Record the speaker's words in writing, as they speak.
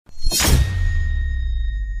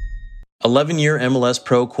11-year MLS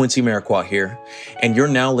pro Quincy Marquardt here, and you're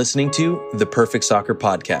now listening to the Perfect Soccer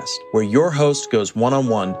Podcast, where your host goes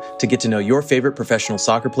one-on-one to get to know your favorite professional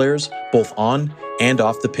soccer players, both on and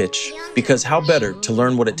off the pitch. Because how better to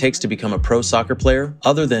learn what it takes to become a pro soccer player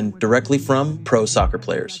other than directly from pro soccer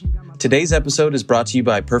players? Today's episode is brought to you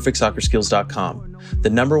by PerfectSoccerSkills.com, the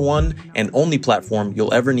 #1 and only platform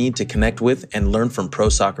you'll ever need to connect with and learn from pro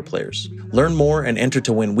soccer players. Learn more and enter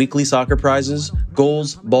to win weekly soccer prizes,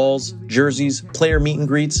 goals, balls, jerseys, player meet and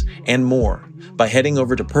greets, and more by heading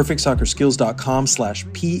over to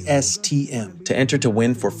PerfectSoccerSkills.com/PSTM to enter to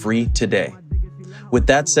win for free today. With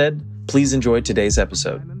that said, please enjoy today's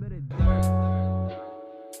episode.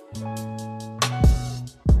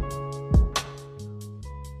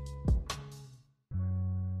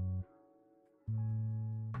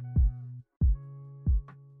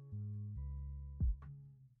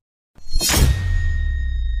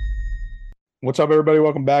 What's up, everybody?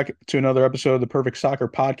 Welcome back to another episode of the Perfect Soccer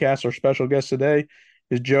Podcast. Our special guest today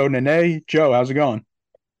is Joe Nane. Joe, how's it going?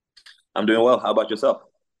 I'm doing well. How about yourself?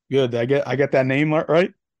 Good. I get that name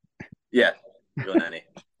right? Yeah, Joe Nane.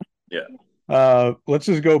 Yeah. Let's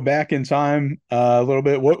just go back in time a little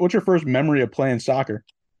bit. What's your first memory of playing soccer?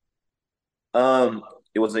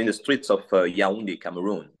 It was in the streets of Yaoundé,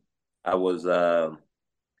 Cameroon. It's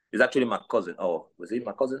actually my cousin. Oh, was he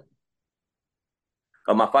my cousin?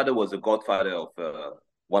 My father was the godfather of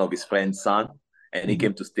one of his friend's son, and he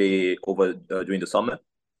came to stay over during the summer.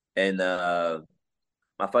 And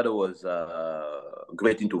my father was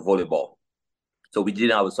great into volleyball, so we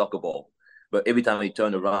didn't have a soccer ball. But every time he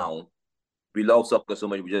turned around, we loved soccer so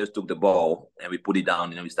much, we just took the ball and we put it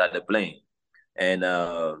down and we started playing. And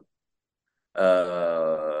I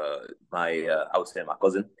would say my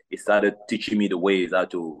cousin, he started teaching me the ways how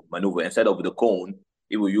to maneuver. Instead of the cone,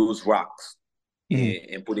 he would use rocks.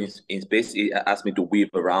 And put in space. He asked me to weave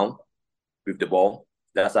around with the ball.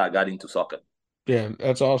 That's how I got into soccer. Yeah,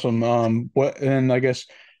 that's awesome. I guess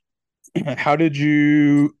how did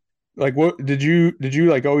you what did you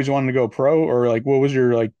always want to go pro, or what was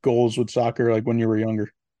your goals with soccer when you were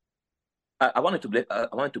younger? I wanted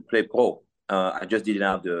to play pro. I just didn't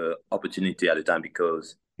have the opportunity at the time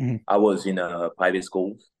because I was in a private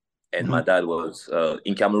school and my dad was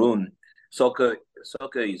in Cameroon. Soccer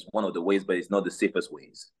is one of the ways, but it's not the safest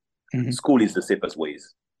ways. School is the safest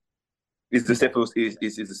ways. It's the safest.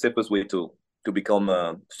 It's the safest way to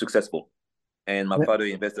become successful. And my father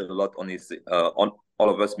invested a lot on on all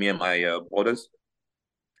of us, me and my brothers.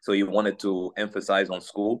 So he wanted to emphasize on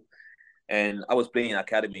school. And I was playing in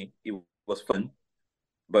academy. It was fun.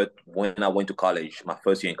 But when I went to college, my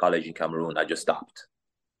first year in college in Cameroon, I just stopped.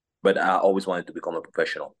 But I always wanted to become a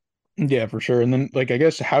professional. Yeah, for sure. And then I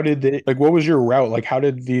guess how did they what was your route? How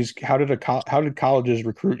did colleges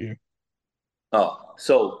recruit you? Oh,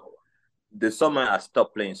 so the summer I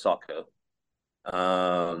stopped playing soccer.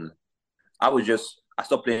 I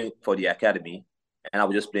stopped playing for the academy and I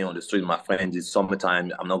was just playing on the street with my friends. It's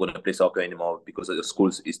summertime. I'm not going to play soccer anymore because the school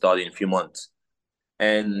is starting in a few months.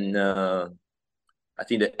 And I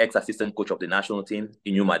think the ex-assistant coach of the national team,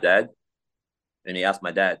 he knew my dad. And he asked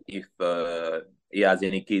my dad if he has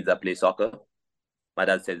any kids that play soccer. My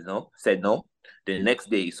dad said no. The next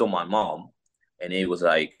day he saw my mom and he was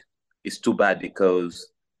like, it's too bad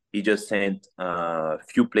because he just sent a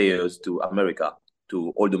few players to America,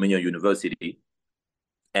 to Old Dominion University,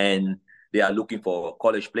 and they are looking for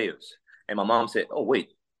college players. And my mom said, oh,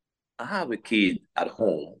 wait, I have a kid at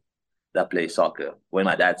home that plays soccer, when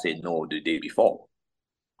my dad said no the day before.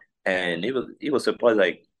 And he was surprised,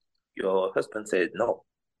 like, your husband said no.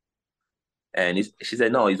 And she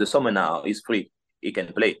said, no, it's the summer now. He's free. He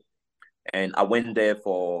can play. And I went there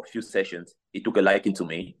for a few sessions. He took a liking to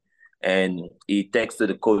me. And he texted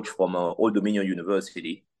the coach from Old Dominion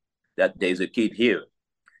University that there's a kid here.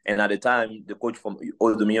 And at the time, the coach from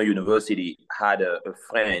Old Dominion University had a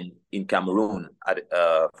friend in Cameroon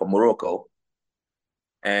from Morocco.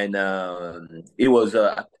 And it was,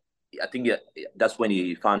 I think that's when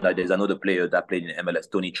he found out there's another player that played in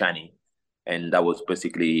MLS, Tony Chani. And that was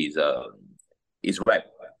basically his rep.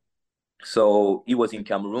 So he was in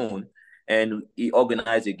Cameroon and he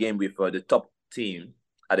organized a game with the top team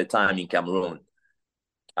at the time in Cameroon.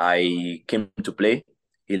 I came to play.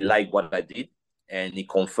 He liked what I did. And he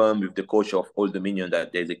confirmed with the coach of Old Dominion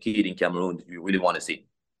that there's a kid in Cameroon you really want to see.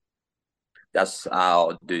 That's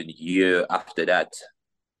how the year after that,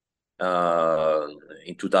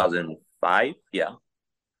 in 2005,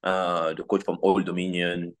 the coach from Old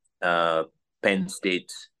Dominion, Penn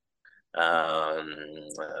State,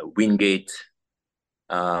 Wingate,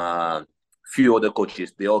 few other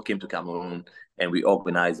coaches, they all came to Cameroon and we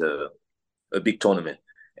organized a big tournament.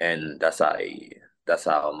 and that's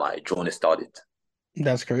how my journey started.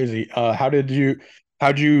 That's crazy. How'd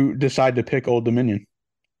you decide to pick Old Dominion?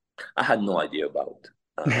 I had no idea about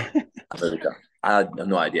America. I had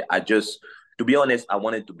no idea. To be honest, I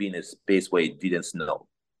wanted to be in a space where it didn't snow.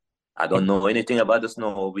 I don't know anything about the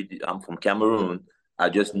snow. I'm from Cameroon. I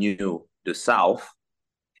just knew the South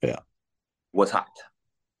Yeah, was hot.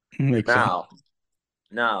 makes sense. Now,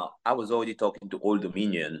 now I was already talking to Old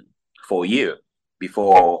Dominion for a year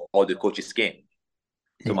before all the coaches came.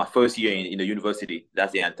 So Yeah. my first year in the university,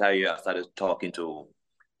 that's the entire year I started talking to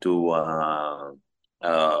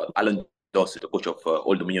Alan Dawson, the coach of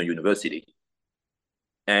Old Dominion University.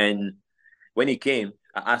 And when he came,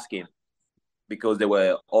 I asked him because there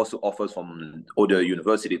were also offers from other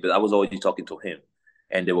universities, but I was already talking to him,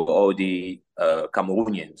 and there were already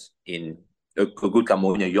Cameroonians in a good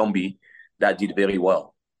Cameroonian Yombi that did very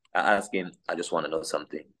well. I asked him, I just want to know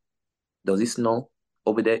something. Does it snow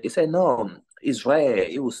over there? He said, no, it's rare.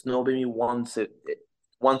 It will snow maybe once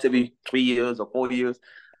every 3 years or 4 years.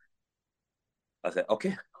 I said,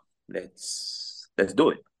 okay, let's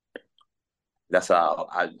do it. That's how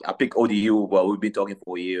I picked ODU. Well, we've been talking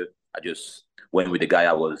for a year. I just went with the guy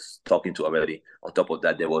I was talking to already. On top of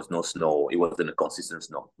that, there was no snow. It wasn't a consistent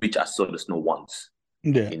snow, which I saw the snow once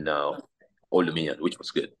Yeah. in Old Dominion, which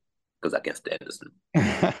was good because I can stand the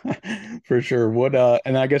snow. For sure.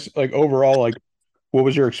 And I guess like overall, like what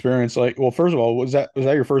was your experience like? Well, first of all, was that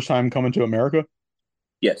your first time coming to America?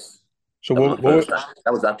 Yes, So that was my first time.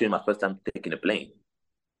 That was actually my first time taking a plane.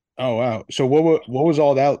 oh wow. So what was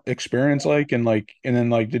all that experience like? And then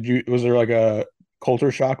like was there like a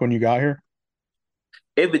culture shock when you got here?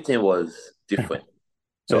 Everything was different.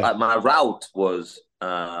 So Yeah. my route was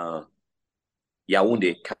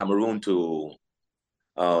Yaoundé, Cameroon to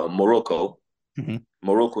Morocco, Hmm.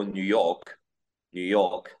 Morocco, New York, New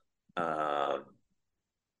York, uh,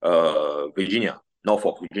 Virginia,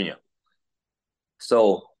 Norfolk, Virginia.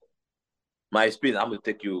 So my experience, I'm gonna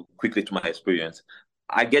take you quickly to my experience.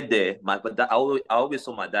 I get there, but I always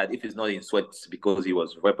saw my dad, if he's not in sweats because he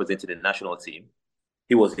was representing the national team,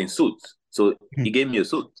 he was in suits. So he gave me a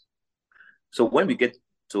suit. So when we get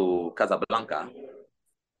to Casablanca,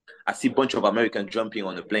 I see a bunch of Americans jumping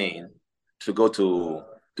on a plane to go to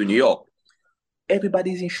New York.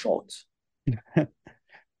 Everybody's in shorts.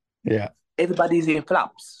 Yeah. Everybody's in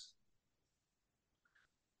flaps.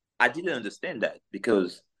 I didn't understand that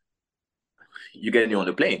because you get on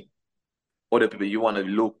the plane. Other people, you want to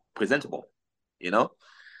look presentable, you know?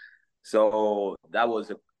 So that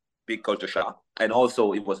was a big culture shock. And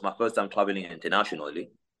also, it was my first time traveling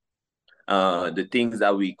internationally. The things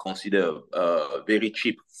that we consider very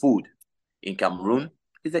cheap food in Cameroon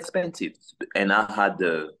is expensive. And I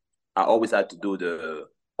always had to do the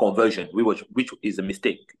conversion, which is a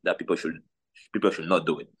mistake that people should not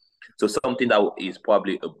do it. So something that is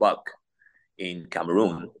probably a buck in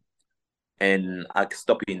Cameroon, and I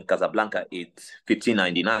stop in Casablanca, it's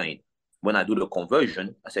 15.99. When I do the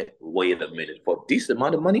conversion, I say, wait a minute, for this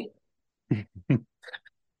amount of money,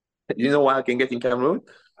 you know what I can get in Cameroon?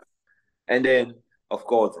 And then, of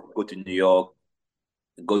course, go to New York,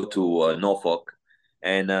 go to Norfolk,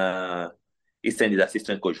 and he sent his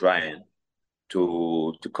assistant coach Ryan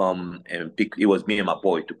to come and pick. It was me and my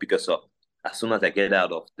boy to pick us up. As soon as I get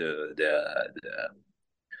out of the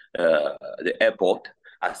airport,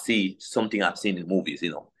 I see something I've seen in movies.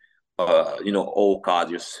 Old cars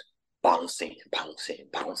just bouncing, bouncing,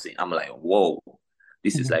 bouncing. I'm like, whoa,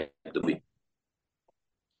 this is like the movie,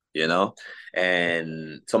 you know.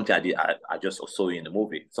 And something I did, I just saw in the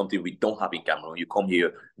movie. Something we don't have in Cameroon. You come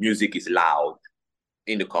here, music is loud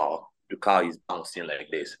in the car. The car is bouncing like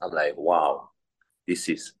this. I'm like, wow, this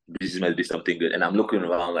must be something good. And I'm looking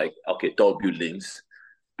around like, okay, tall buildings,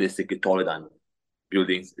 basically taller than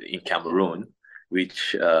buildings in Cameroon,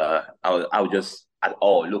 which I was just at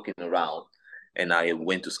all looking around. And I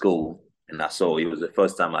went to school and I saw it was the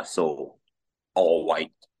first time I saw all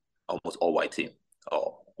white, almost all white team,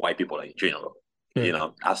 or white people in general. Yeah.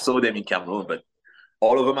 I saw them in Cameroon, but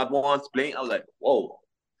all of them at once playing, I was like, whoa.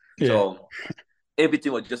 Yeah. So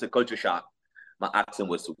everything was just a culture shock. My accent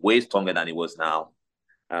was way stronger than it was now.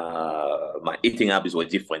 My eating habits were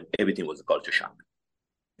different. Everything was a culture shock.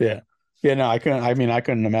 Yeah. Yeah, no, I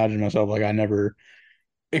couldn't imagine myself. Like I never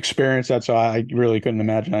experienced that, so I really couldn't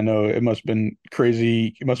imagine. I know it must have been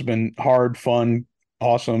crazy. It must have been hard, fun,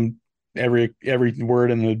 awesome, every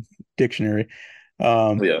word in the dictionary.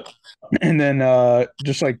 Um, Yeah, and then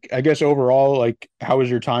just like I guess overall, like how was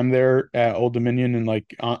your time there at Old Dominion and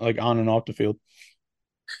like on and off the field?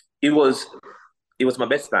 it was it was my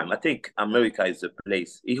best time. I think America is a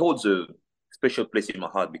place. It holds a special place in my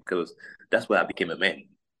heart because that's where I became a man.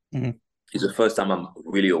 Mhm. It's the first time I'm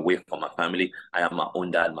really away from my family. I have my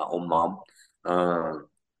own dad, my own mom. I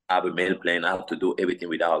have a meal plan. I have to do everything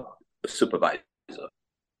without a supervisor.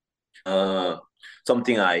 Uh,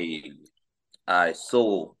 Something I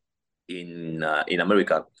saw in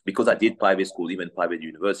America, because I did private school, even private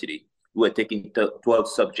university. We were taking 12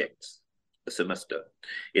 subjects a semester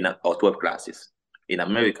or 12 classes. In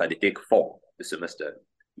America, they take four a semester,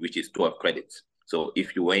 which is 12 credits. So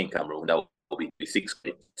if you were in Cameroon, that would be 6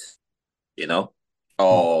 credits, you know,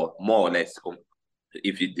 or more or less.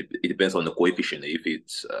 If it depends on the coefficient. If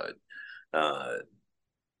it's uh,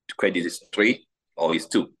 credit is three or is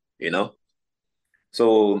two, you know.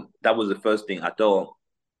 So that was the first thing I thought.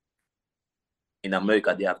 In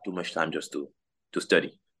America, they have too much time just to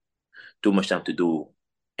study, too much time to do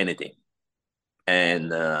anything,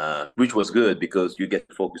 and which was good because you get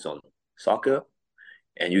to focus on soccer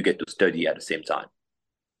and you get to study at the same time.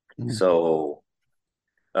 Mhm. So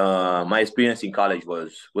my experience in college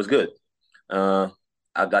was good. Uh,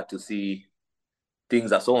 I got to see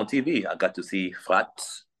things I saw on TV. I got to see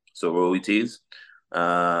flats, sororities,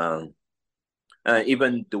 um,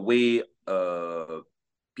 even the way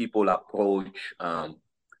people approach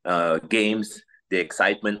games, the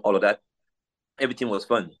excitement, all of that. Everything was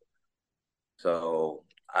fun. So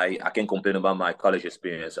I can't complain about my college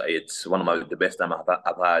experience. It's one of the best time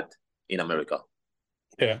I've had in America.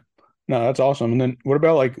 Yeah. No, that's awesome. And then what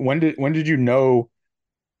about like when did you know,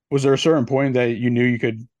 was there a certain point that you knew you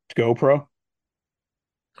could go pro?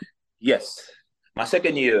 Yes, my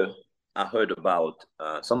second year, I heard about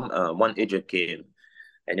some one agent came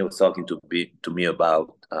and he was talking to me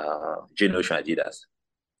about Generation Adidas,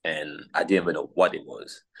 and I didn't even know what it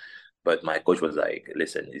was. But my coach was like,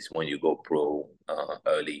 "Listen, it's when you go pro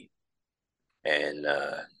early." And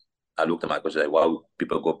I looked at my coach like, "Why would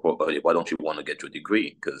people go pro early? Why don't you want to get your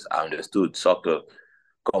degree?" Because I understood soccer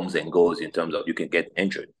comes and goes in terms of you can get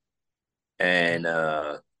injured. And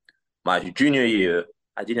my junior year,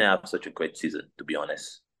 I didn't have such a great season, to be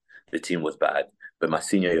honest. The team was bad. But my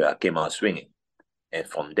senior year, I came out swinging. And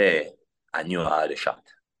from there, I knew I had a shot.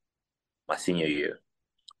 My senior year,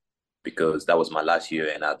 because that was my last year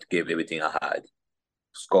and I gave everything I had,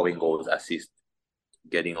 scoring goals, assists,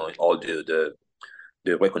 getting on all the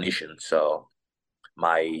recognition. So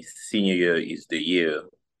my senior year is the year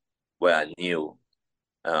where I knew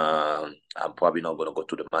I'm probably not going to go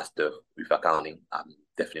to the master with accounting. I'm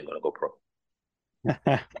definitely going to go pro.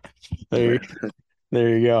 There,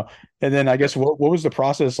 there you go. And then I guess what was the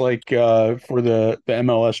process like for the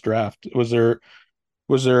MLS draft? Was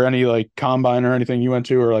there any like combine or anything you went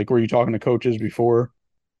to, or like were you talking to coaches before?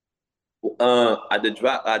 At the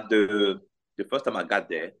draft, at the first time I got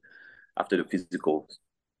there after the physical,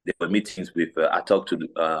 there were meetings with. I talked to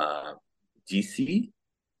GC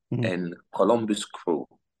Mhm. and Columbus Crew.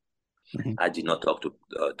 Mhm. I did not talk to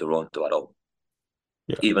Toronto at all.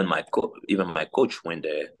 Yeah. Even my coach went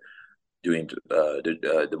there during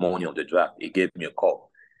the morning of the draft. He gave me a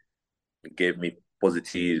call. He gave me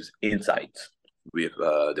positive insights with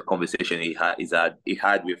the conversation he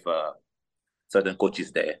had with certain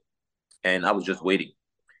coaches there, and I was just waiting.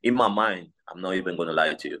 In my mind, I'm not even going to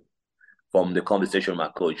lie to you. From the conversation with my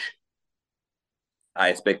coach, I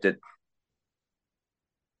expected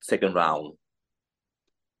second round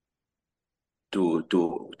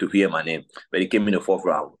to hear my name, but he came in the fourth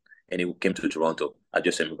round, and he came to Toronto. I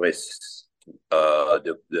just embraced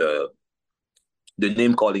the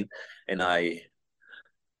name calling, and I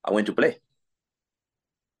went to play.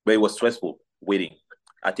 But it was stressful waiting.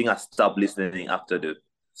 I think I stopped listening after the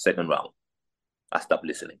second round. I stopped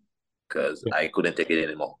listening because Yeah. I couldn't take it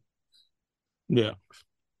anymore. Yeah.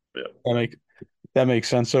 Yeah. That make that makes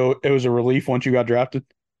sense. So it was a relief once you got drafted.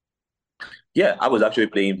 Yeah, I was actually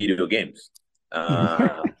playing video games.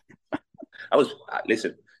 Mhm. Uh,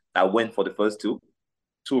 listen, I went for the first two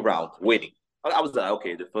rounds waiting. I was like,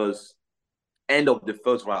 okay, the first end of the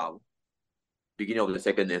first round, beginning of the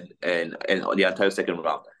second, and on the entire second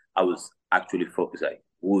round, I was actually focused like,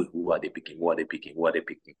 who are they picking? Who are they picking? Who are they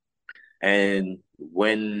picking? And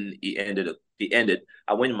when he ended,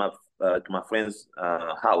 I went to my friend's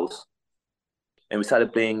house and we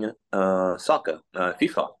started playing soccer,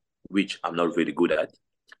 FIFA, which I'm not really good at.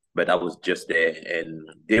 But I was just there, and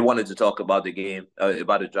they wanted to talk about the game,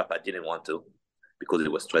 about the draft. I didn't want to because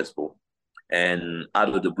it was stressful. And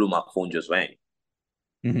out of the blue, my phone just rang,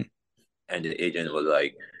 Mhm. and the agent was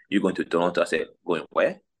like, "You going to Toronto?" I said, "Going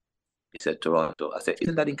where?" He said, "Toronto." I said,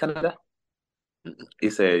 "Isn't that in Canada?" He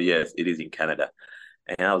said, "Yes, it is in Canada."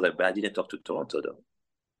 And I was like, "But I didn't talk to Toronto though."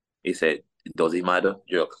 He said, "Does it matter?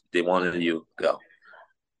 They wanted you go,"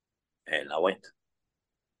 and I went.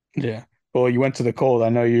 Yeah. Well, you went to the cold. I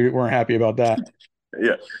know you weren't happy about that.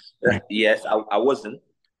 Yeah. Yes, I wasn't.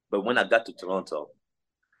 But when I got to Toronto,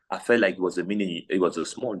 I felt like it was a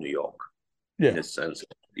small New York in Yeah. a sense.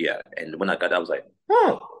 Yeah. And when I got there, I was like,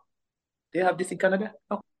 oh, they have this in Canada?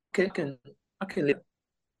 Okay, I can live.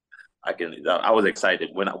 I was excited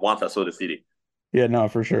once I saw the city. Yeah, no,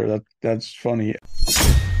 for sure. That's funny.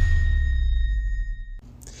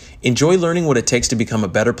 Enjoy learning what it takes to become a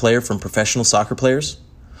better player from professional soccer players?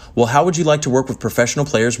 Well, how would you like to work with professional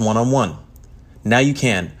players one-on-one? Now you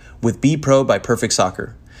can with Be Pro by Perfect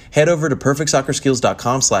Soccer. Head over to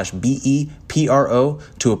perfectsoccerskills.com/BEPRO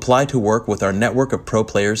to apply to work with our network of pro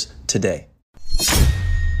players today.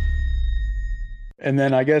 And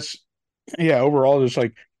then I guess, yeah, overall, just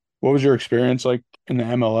like, what was your experience like in the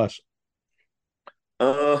MLS?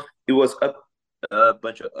 It was a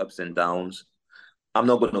bunch of ups and downs. I'm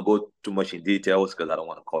not going to go too much in details because I don't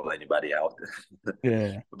want to call anybody out.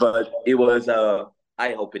 Yeah. But it was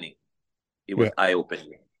eye opening. It was Yeah. eye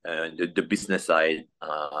opening. The business side,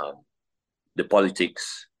 the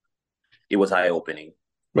politics, it was eye opening. Yeah.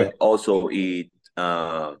 But also it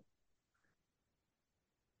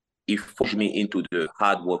forced me into the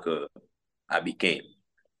hard worker I became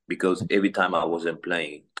because every time I wasn't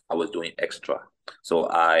playing, I was doing extra. So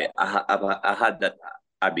I had that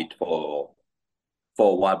habit for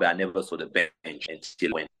a while, but I never saw the bench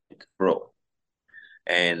until I went pro.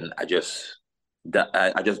 And I just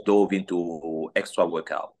dove into extra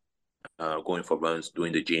workout, going for runs,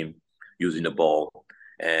 doing the gym, using the ball,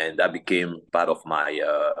 and that became part of my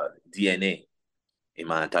DNA in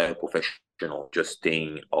my entire professional. Just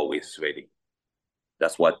staying always ready.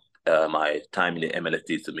 That's what my time in the MLS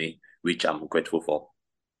did to me, which I'm grateful for.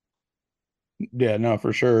 Yeah, no,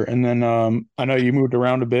 for sure. And then I know you moved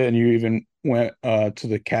around a bit and you even went to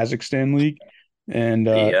the Kazakhstan League. And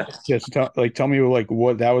Yeah. just tell me like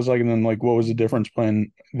what that was like and then like what was the difference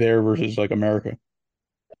playing there versus like America?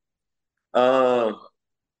 Uh,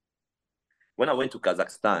 when I went to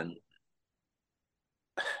Kazakhstan,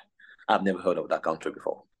 I've never heard of that country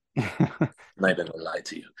before. Not even gonna lie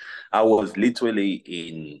to you. I was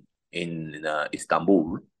literally in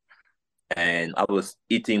Istanbul, and I was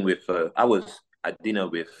at dinner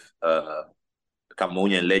with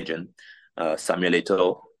Cameroonian legend Samuel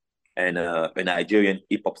Eto'o and a Nigerian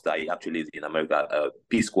hip hop star. He actually is in America,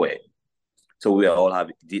 P Square. So we were all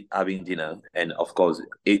having dinner, and of course,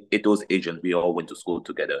 Eto'o's agent. We all went to school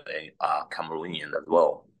together, and Cameroonian as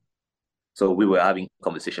well. So we were having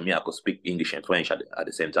conversation. Me, I could speak English and French at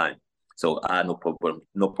the same time. So I had no problem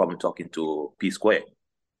talking to P Square.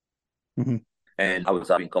 Mhm. And I was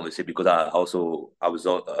having conversation because I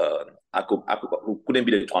couldn't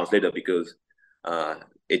be the translator because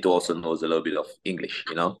it also knows a little bit of English,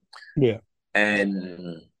 you know. Yeah.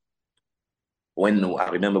 And when I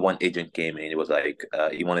remember one agent came in, it was like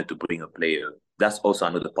he wanted to bring a player. That's also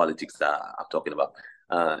another politics that I'm talking about.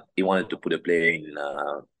 He wanted to put a player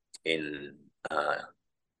in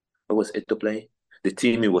what was it to play? The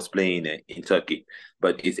team he was playing in Turkey,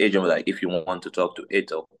 but his agent was like, if you want to talk to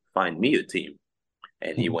Eto, find me a team.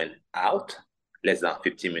 And he Mhm. went out. Less than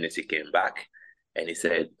 15 minutes, he came back and he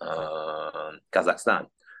said, Kazakhstan.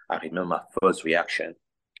 I remember my first reaction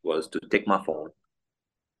was to take my phone,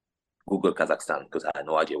 Google Kazakhstan, because I had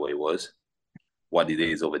no idea what it was, what it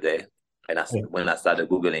is over there. And Yeah. when I started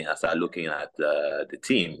Googling, I started looking at the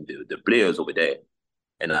team, the players over there.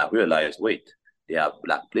 And I realized, wait, they have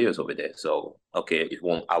black players over there. So, okay,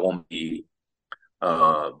 I won't be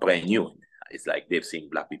brand new. It's like they've seen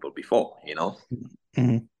black people before, you know?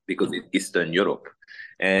 Mhm. Because it's Eastern Europe.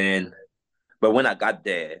 And but when I got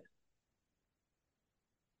there,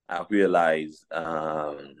 I realized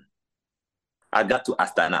I got to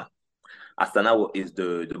Astana. Astana is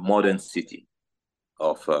the modern city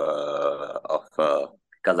of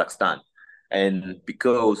Kazakhstan, and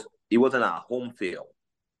because it wasn't our home field,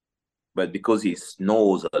 but because it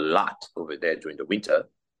snows a lot over there during the winter,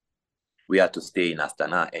 we had to stay in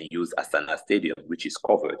Astana and use Astana Stadium, which is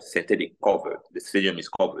covered, synthetic covered. The stadium is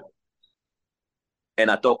covered, and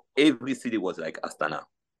I thought every city was like Astana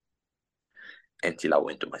until I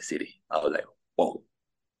went to my city. I was like, whoa,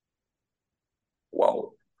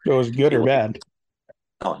 wow. So it was good It or was bad?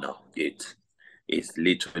 oh no, it's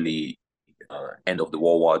literally end of the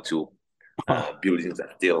World War II. Buildings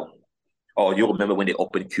are still. Oh, you remember when they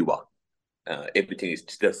opened Cuba? Everything is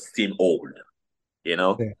just seem old, you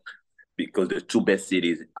know, Yeah. because the two best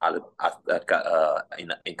cities in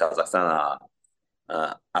Kazakhstan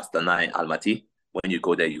are Astana and Almaty. When you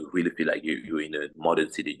go there, you really feel like you're in a modern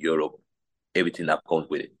city, Europe, everything that comes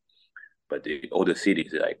with it. But the other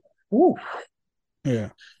cities, are like, woo. Yeah.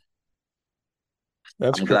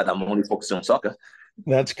 That's I'm crazy. glad I'm only focusing on soccer.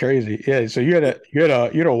 That's crazy. Yeah. So you had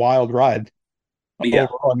a wild ride Yeah,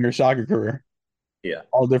 overall in your soccer career, yeah.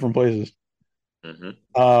 all different places. Hmm.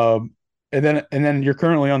 Um, and then you're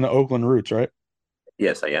currently on the Oakland Roots, right?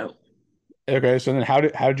 Yes, I am. Okay. So then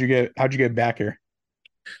how'd you get back here?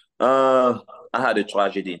 Uh, I had a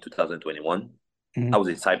tragedy in 2021. I Mhm. was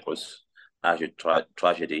in Cyprus. I had a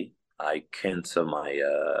tragedy. I canceled my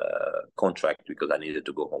contract because I needed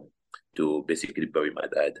to go home to basically bury my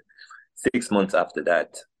dad. 6 months after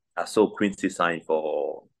that, I saw Quincy sign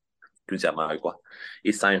for Quincy Amarikwa.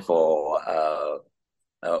 He signed for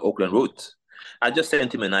Oakland Roots. I just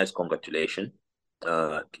sent him a nice congratulation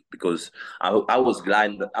because I was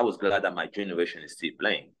glad that my generation is still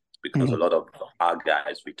playing because a Mhm. lot of our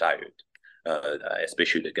guys retired,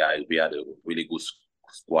 especially the guys. We had a really good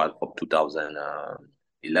squad from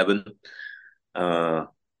 2011. Uh,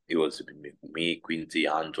 it was me, Quincy,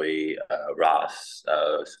 Andre, Ross,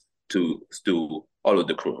 Stu, all of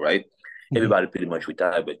the crew, right? Mhm. Everybody pretty much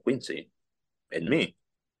retired but Quincy and me.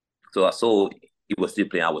 So I saw he was still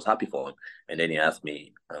playing. I was happy for him. And then he asked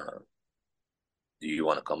me, "Do you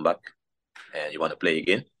want to come back and you want to play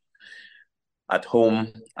again?" At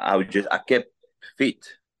home, I kept fit,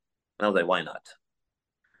 and I was like, "Why not?"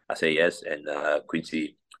 I say yes, and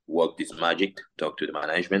Quincy worked this magic, talked to the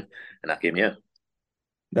management, and I came here.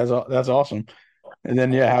 That's awesome. And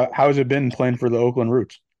then yeah, how has it been playing for the Oakland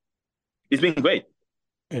Roots? It's been great.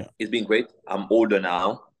 Yeah. It's been great. I'm older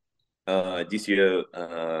now. This year,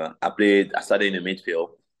 I started in the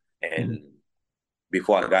midfield, Mhm. and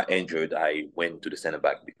before I got injured, I went to the center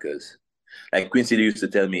back because, like Quincy used to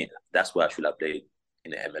tell me, that's where I should have played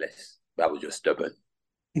in the MLS. But I was just stubborn,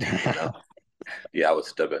 you know. Yeah, I was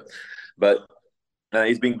stubborn, but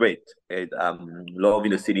it's been great. I'm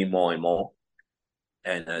loving the city more and more,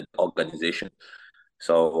 and organization.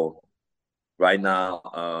 So right now,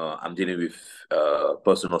 I'm dealing with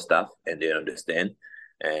personal stuff, and they understand,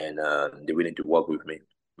 and they're willing to work with me,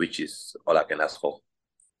 which is all I can ask for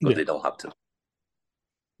because Yeah. they don't have to.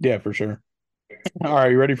 Yeah, for sure. All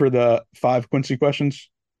right, you ready for the five Quincy questions?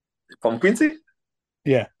 From Quincy,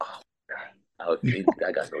 Yeah.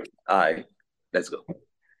 I got no. All right, let's go.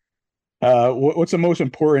 What's the most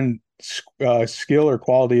important skill or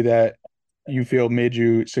quality that you feel made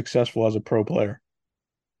you successful as a pro player?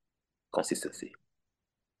 Consistency,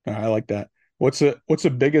 I like that. What's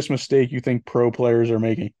the biggest mistake you think pro players are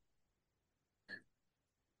making?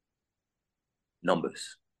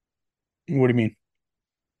 numbers. What do you mean?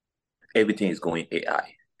 Everything is going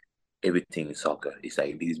AI. Everything is soccer. It's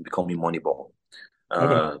like it's becoming Moneyball.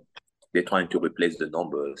 Okay. Uh, they're trying to replace the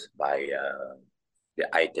numbers by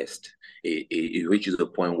the eye test. It reaches a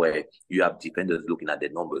point where you have defenders looking at the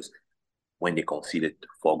numbers when they conceded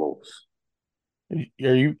 4 goals.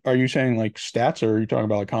 Are you saying like stats or are you talking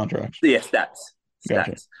about like contracts? Yeah, stats,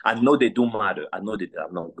 Gotcha. stats. I know they do matter. I know that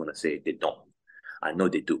I'm not gonna say they don't. I know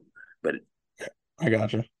they do, but I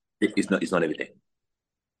gotcha. it's not. It's not everything.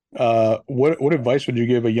 What advice would you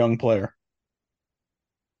give a young player?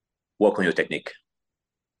 Work on your technique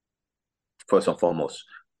first and foremost.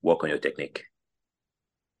 Work on your technique.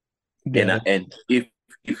 Yeah, And if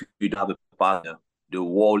you don't have a partner, the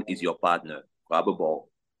wall is your partner. Grab a ball,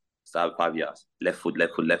 start 5 yards, left foot,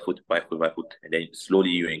 left foot, left foot, right foot, and then slowly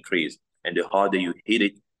you increase. And the harder you hit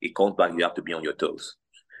it, it comes back. You have to be on your toes.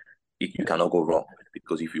 You cannot go wrong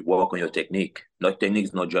because if you work on your technique, not technique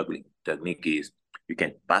is not juggling. Technique is you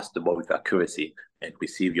can pass the ball with accuracy and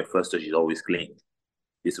receive your first touch is always clean.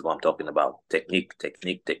 This is what I'm talking about. Technique,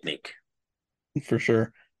 technique, technique. for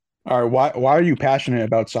sure. All right, why are you passionate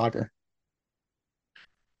about soccer?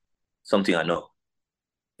 Something I know.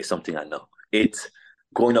 It's something I know. It's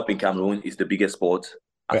growing up in Cameroon is the biggest sport.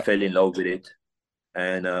 I Yeah, fell in love with it,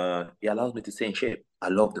 and it allows me to stay in shape. I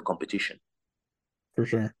love the competition. for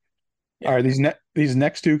sure. All Yeah, right, these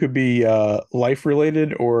next two could be life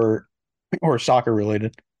related or soccer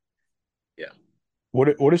related. yeah.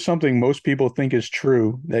 What is something most people think is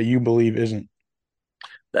true that you believe isn't?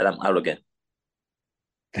 That I'm arrogant.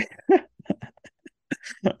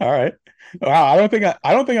 All right. Wow, I don't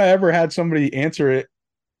think I ever had somebody answer it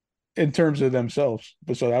in terms of themselves.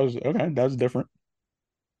 But so that was okay, that was different.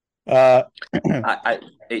 Uh I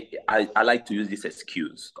like to use this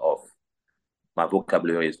excuse of my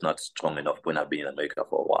vocabulary is not strong enough when I've been in America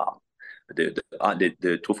for a while.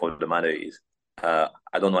 The truth of the matter is, I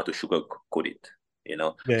don't know how to sugarcoat it.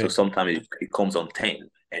 So yeah, sometimes it comes on 10,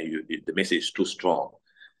 and the message is too strong,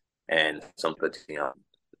 and something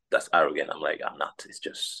that's arrogant. I'm like, I'm not. It's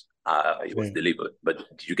just it was yeah. delivered. But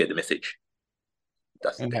did you get the message?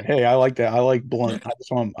 That's the And thing. hey, I like that. I like blunt. I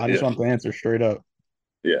just want Yeah, the answer straight up.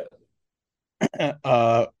 yeah.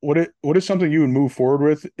 What is something you would move forward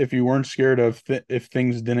with if you weren't scared of if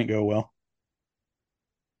things didn't go well?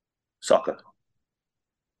 Soccer.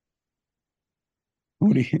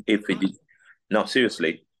 What do you? If it did, no,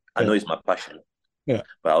 seriously, I Yeah, know it's my passion, yeah.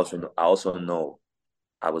 but I also know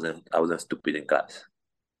I wasn't stupid in class,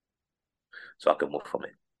 so I can move from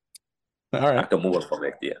it. All I right, can move on from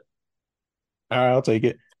it. Yeah. all right. I'll take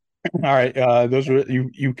it. All right. Those were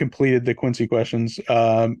you completed the Quincy questions.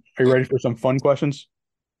 Are you ready for some fun questions?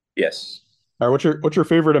 Yes. All right. What's your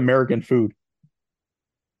favorite American food?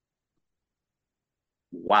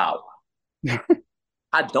 Wow.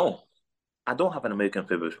 I don't. I don't have an American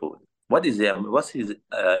favorite food. What is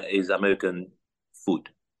American food?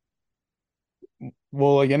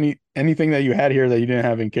 Well, like anything that you had here that you didn't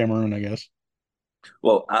have in Cameroon, I guess.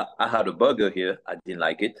 Well, I had a burger here. I didn't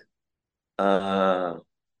like it. Uh,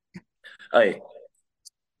 I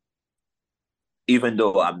even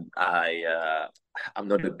though I'm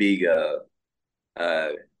not a big uh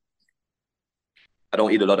I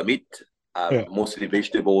don't eat a lot of meat. Yeah. Mostly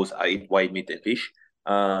vegetables. I eat white meat and fish.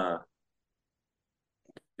 Uh,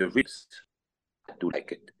 the ribs, I do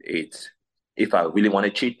like it. It's if I really want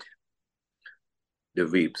to cheat, the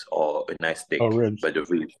ribs or a nice Oh, steak. ribs. But the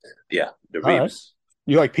ribs, yeah, the All right. ribs.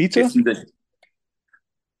 You like They pizza? season.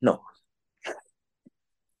 No,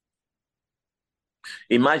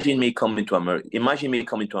 Imagine me coming to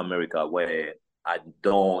America where I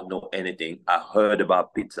don't know anything. I heard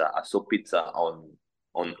about pizza. I saw pizza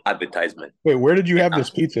on advertisement, Wait, where did you and have this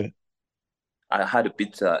pizza? I had a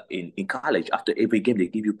pizza in college. After every game, they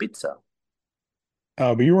give you pizza.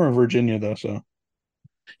 Oh, but you were in Virginia though, so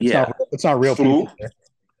Yeah, it's not real pizza true, there.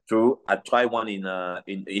 true. I tried one in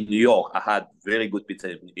New York. I had very good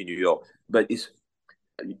pizza in New York, but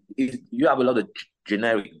you have a lot of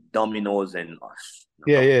generic Domino's and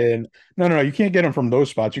Yeah, no, yeah, yeah. No, no, no. You can't get them from those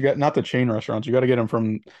spots. You got not the chain restaurants. You got to get them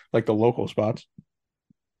from like the local spots.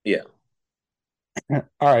 yeah, All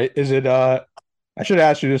right. Is it I should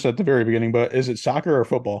have asked you this at the very beginning, but is it soccer or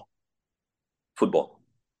football? football.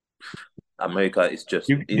 America is just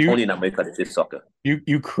You do only in America this is soccer.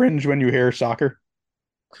 you cringe when you hear soccer?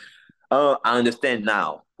 I understand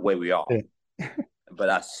now where we are, Yeah. but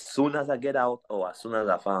as soon as I get out, or as soon as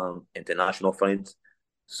I found international friends,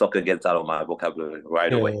 soccer gets out of my vocabulary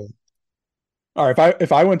right away. Yeah. All right.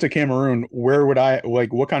 If I went to Cameroon, where would I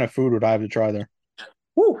like what kind of food would I have to try there?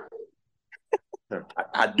 Woo.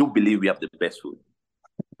 I do believe we have the best food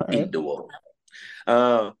All right. in the world.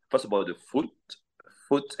 First of all, the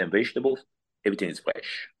fruit and vegetables, everything is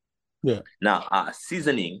fresh. Yeah. Now, our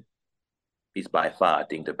seasoning is by far, I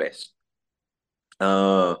think, the best.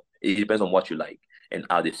 It depends on what you like and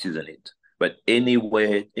how they season it. But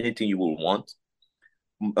anywhere, anything you will want.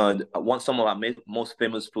 Want some of our most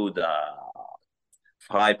famous food,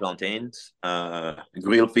 fried plantains,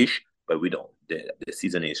 grilled fish, but we don't. The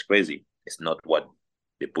seasoning is crazy. It's not what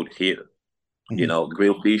they put here. Mhm.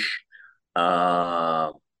 Grilled fish,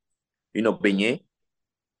 uh, beignet.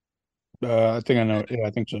 I think I know. Yeah,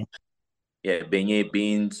 I think so. Yeah, beignet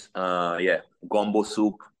beans, yeah, gumbo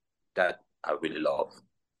soup that I really love.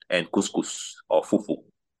 And couscous or fufu.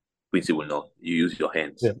 Quincy will know. You use your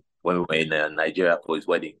hands. Yeah. When we were in Nigeria for his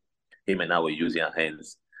wedding, him and I were using our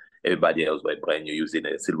hands. Everybody else were brand new using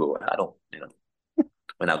a silverware. I don't.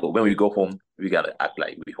 When we go home, we gotta act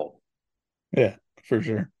like we home. Yeah, for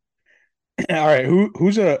sure. All right,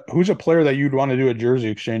 who's a player that you'd want to do a jersey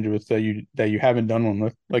exchange with that you haven't done one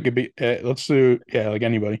with? Like it'd be let's do yeah, like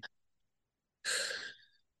anybody.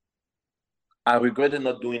 I regretted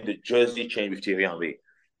not doing the jersey change with Thierry Henry,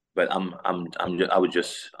 but I'm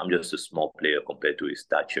just a small player compared to his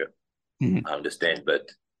stature. Mhm. I understand,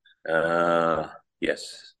 but uh,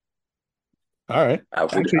 yes, All right. I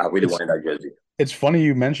Actually, really wanted that jersey. it's funny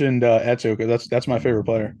you mentioned Etsu because that's my favorite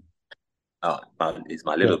player. He's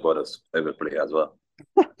my Yeah. little brother's favorite player as well.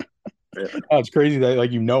 Yeah, Oh, it's crazy that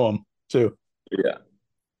like you know him too. yeah.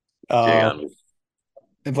 Thierry Uh, Henry.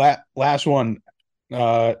 and last one.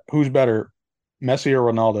 Who's better, Messi or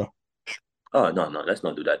Ronaldo? Oh no, no, let's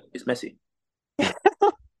not do that. It's messy.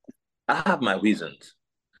 I have my reasons.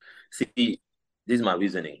 See, this is my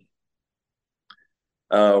reasoning.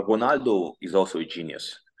 Ronaldo is also a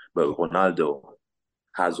genius, but Ronaldo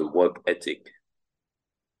has a work ethic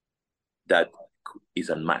that is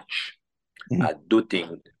unmatched. Mhm. I do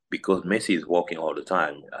think because Messi is working all the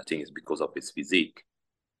time, I think it's because of his physique.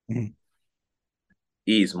 Mhm.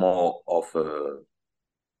 He is more of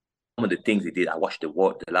some of the things he did. I watched the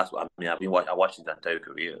last one. I mean, I watched his entire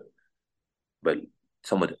career, but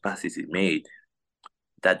some of the passes he made,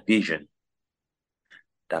 that vision,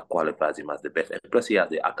 that qualifies him as the best. And plus, he has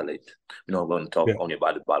the accolade. We're not going to talk only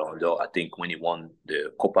about the Ballon d'Or. I think when he won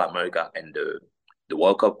the Copa America and the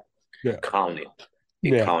World Cup, counted.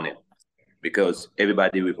 It counted. Because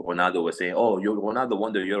everybody with Ronaldo was saying, "Oh, Ronaldo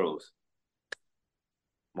won the Euros."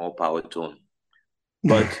 More power to him.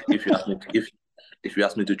 But if you ask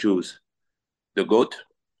me to choose the GOAT,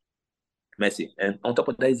 Messi, and on top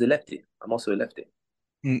of that, he's a lefty. I'm also a lefty.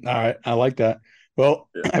 All right, I like that. Well,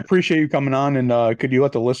 I appreciate you coming on, and could you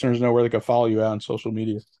let the listeners know where they can follow you out on social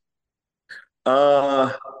media?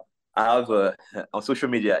 I have on social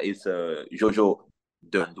media it's Jojo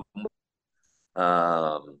Dundum.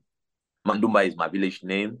 Mandumba is my village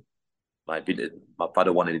name. My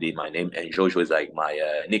father wanted it in my name, and Jojo is like my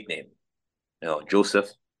nickname.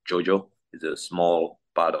 Joseph, Jojo is a small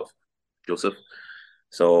part of Joseph.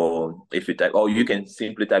 So if you type, you can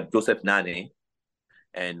simply type Joseph Nane,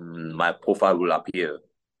 and my profile will appear,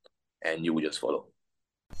 and you will just follow.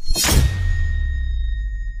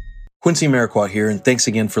 Quincy Marquardt here, and thanks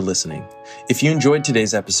again for listening. If you enjoyed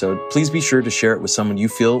today's episode, please be sure to share it with someone you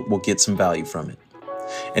feel will get some value from it.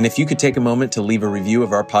 And if you could take a moment to leave a review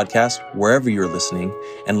of our podcast wherever you're listening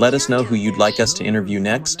and let us know who you'd like us to interview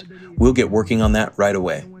next, we'll get working on that right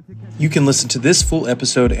away. You can listen to this full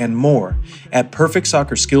episode and more at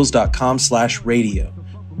perfectsoccerskills.com/radio.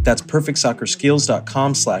 That's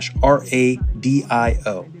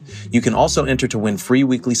perfectsoccerskills.com/RADIO. You can also enter to win free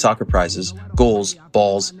weekly soccer prizes, goals,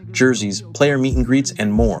 balls, jerseys, player meet and greets,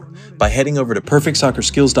 and more by heading over to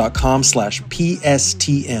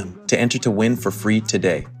perfectsoccerskills.com/PSTM to enter to win for free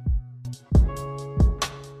today.